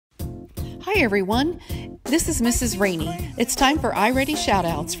Hi everyone, this is Mrs. Rainey. It's time for iReady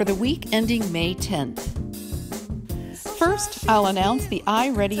Shoutouts for the week ending May 10th. First, I'll announce the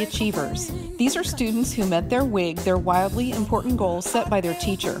iReady Achievers. These are students who met their WIG, their wildly important goals set by their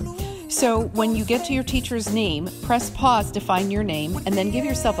teacher. So when you get to your teacher's name, press pause to find your name and then give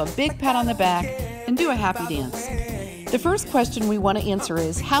yourself a big pat on the back and do a happy dance. The first question we want to answer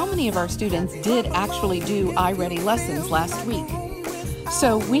is, how many of our students did actually do iReady lessons last week?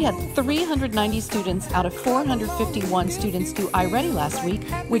 So we had 390 students out of 451 students do iReady last week,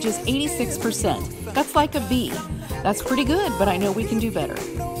 which is 86%. That's like a B. That's pretty good, but I know we can do better.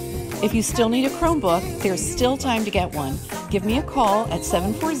 If you still need a Chromebook, there's still time to get one. Give me a call at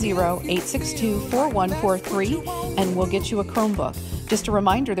 740-862-4143 and we'll get you a Chromebook. Just a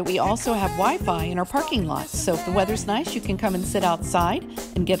reminder that we also have Wi-Fi in our parking lot, so if the weather's nice, you can come and sit outside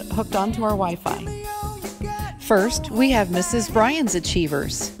and get hooked onto our Wi-Fi. First, we have Mrs. Bryan's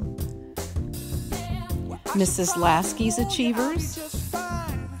Achievers, Mrs. Lasky's Achievers,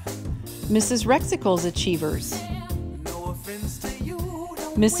 Mrs. Rexicle's Achievers,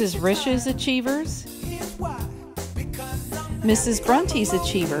 Mrs. Rish's Achievers, Mrs. Bronte's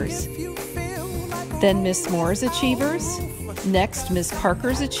Achievers, then Miss Moore's Achievers, next Miss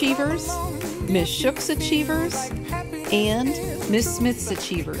Parker's Achievers, Miss Shook's Achievers, and Miss Smith's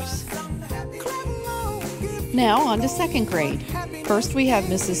Achievers. Now on to second grade. First we have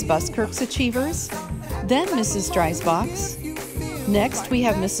Mrs. Buskirk's Achievers, then Mrs. Dreisbach's. Next we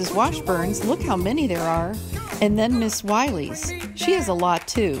have Mrs. Washburn's, look how many there are, and then Miss Wiley's. She has a lot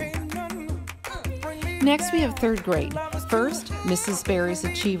too. Next we have third grade. First, Mrs. Berry's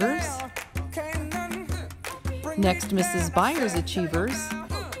Achievers. Next, Mrs. Byers' Achievers.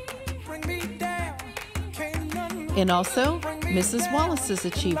 And also, Mrs. Wallace's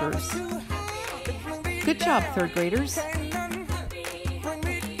Achievers. Good job, third graders.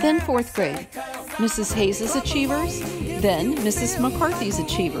 Then fourth grade, Mrs. Hayes' Achievers, then Mrs. McCarthy's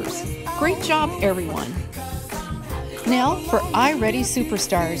Achievers. Great job, everyone. Now for iReady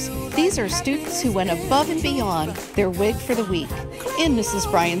Superstars. These are students who went above and beyond their WIG for the week. In Mrs.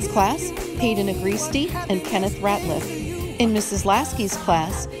 Bryan's class, Hayden Agresti and Kenneth Ratliff. In Mrs. Lasky's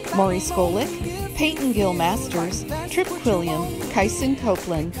class, Maury Skolick, Peyton Gill Masters, Trip Quilliam, Kyson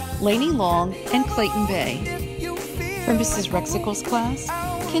Copeland, Lainey Long, and Clayton Bay. From Mrs. Rexicle's class,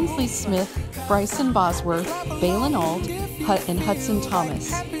 Kinsley Smith, Bryson Bosworth, Balin Ault, and Hudson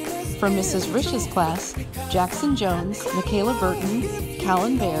Thomas. From Mrs. Rish's class, Jackson Jones, Michaela Burton,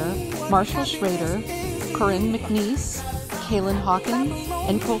 Callan Bear, Marshall Schrader, Corinne McNeese, Kaylin Hawkins,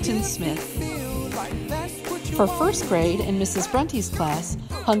 and Colton Smith. For first grade in Mrs. Bronte's class,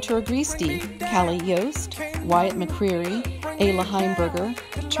 Hunter Agresti, Callie Yost, Wyatt McCreary, Ayla Heimberger,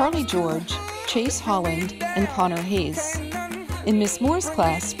 Charlie George, Chase Holland, and Connor Hayes. In Miss Moore's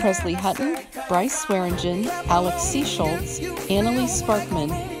class, Presley Hutton, Bryce Swearingen, Alex C. Schultz, Annalise Sparkman,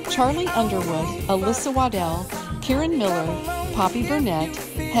 Charlie Underwood, Alyssa Waddell, Kieran Miller, Poppy Burnett,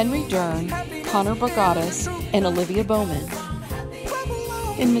 Henry Dern, Connor Borgadas, and Olivia Bowman.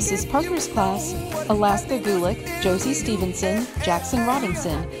 In Mrs. Parker's class, Alaska Gulick, Josie Stevenson, Jackson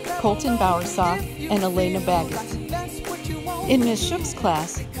Robinson, Colton Bowersock, and Elena Baggett. In Miss Shook's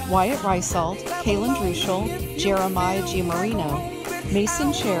class, Wyatt Reisault, Kaylin Druschel, Jeremiah Giamarino,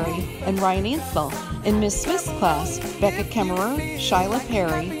 Mason Cherry, and Ryan Ansel. In Miss Smith's class, Becca Kemmerer, Shyla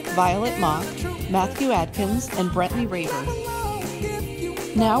Perry, Violet Mock, Matthew Adkins, and Brentley Raver.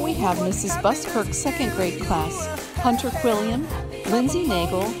 Now we have Mrs. Buskirk's second grade class, Hunter Quilliam, Lindsay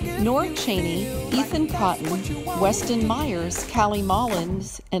Nagel, Nora Cheney, Ethan Cotton, Weston Myers, Callie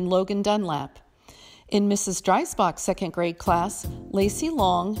Mullins, and Logan Dunlap. In Mrs. Dreisbach's second grade class, Lacey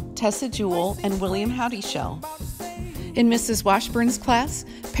Long, Tessa Jewell, and William Howdyshell. In Mrs. Washburn's class,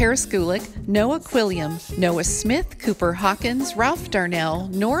 Paris Gulick, Noah Quilliam, Noah Smith, Cooper Hawkins, Ralph Darnell,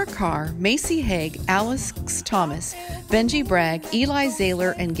 Nora Carr, Macy Haig, Alex Thomas, Benji Bragg, Eli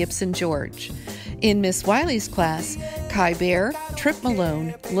Zahler, and Gibson George. In Miss Wiley's class, Kai Bear, Trip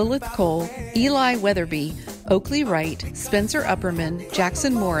Malone, Lilith Cole, Eli Weatherby, Oakley Wright, Spencer Upperman,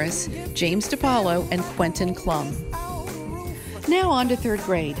 Jackson Morris, James DePaulo, and Quentin Klum. Now on to third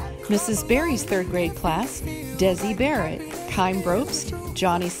grade. Mrs. Berry's third grade class, Desi Barrett, Kym Brobst,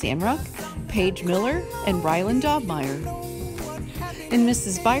 Johnny Samruck, Paige Miller, and Rylan Dobmeyer. In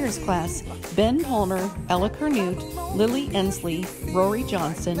Mrs. Byers' class, Ben Palmer, Ella Kernute, Lily Ensley, Rory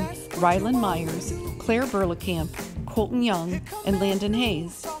Johnson, Rylan Myers, Claire Burlekamp, Colton Young, and Landon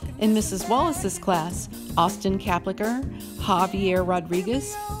Hayes. In Mrs. Wallace's class, Austin Kapliker, Javier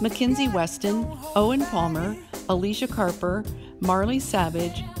Rodriguez, Mackenzie Weston, Owen Palmer, Alicia Carper, Marley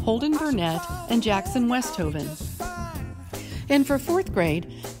Savage, Holden Burnett, and Jackson Westhoven. And for 4th grade,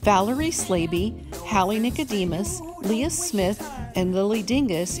 Valerie Slaby, Hallie Nicodemus, Leah Smith, and Lily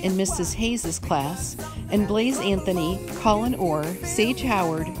Dingus in Mrs. Hayes' class, and Blaze Anthony, Colin Orr, Sage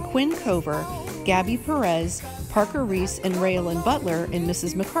Howard, Quinn Cover, Gabby Perez, Parker Reese, and Raylan Butler in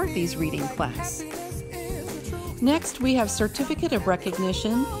Mrs. McCarthy's reading class. Next, we have Certificate of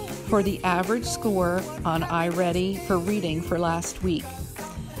Recognition for the average score on iReady for reading for last week.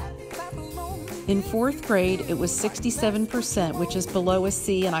 In 4th grade, it was 67%, which is below a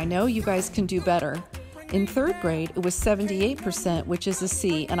C, and I know you guys can do better. In 3rd grade, it was 78%, which is a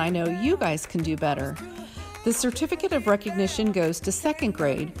C, and I know you guys can do better. The Certificate of Recognition goes to 2nd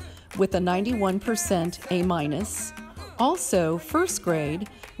grade with a 91% A-. Also, 1st grade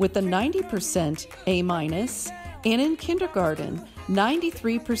with a 90% A-, and in kindergarten,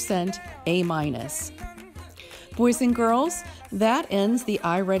 93% A-. Boys and girls, that ends the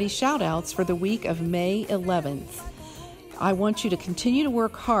iReady Shoutouts for the week of May 11th. I want you to continue to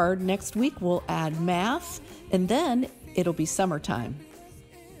work hard. Next week we'll add math, and then it'll be summertime.